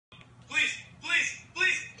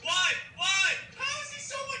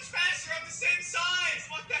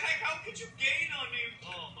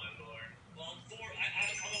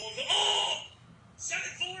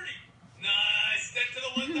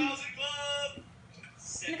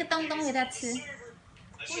那个东东给他吃。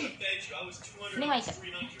另外一个。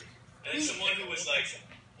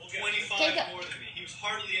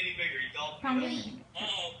旁边。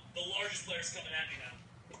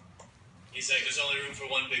He's like, there's only room for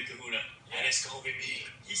one big kahuna, and it's gonna be me.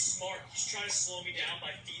 He's smart. He's trying to slow me down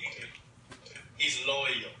by feeding me. He's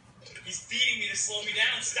loyal. He's feeding me to slow me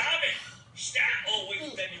down. Stop it! Stop! Oh, wait,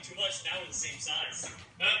 you fed me too much. Now we're the same size.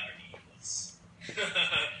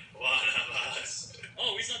 One of us.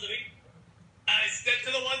 Oh, he's not the big. I step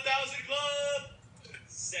to the 1,000 club.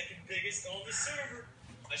 Second biggest on the server.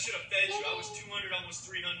 I should have fed you. I was 200, almost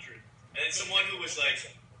 300. And then someone who was like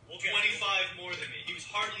 25 more than me. He was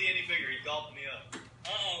hardly any bigger. He gulped me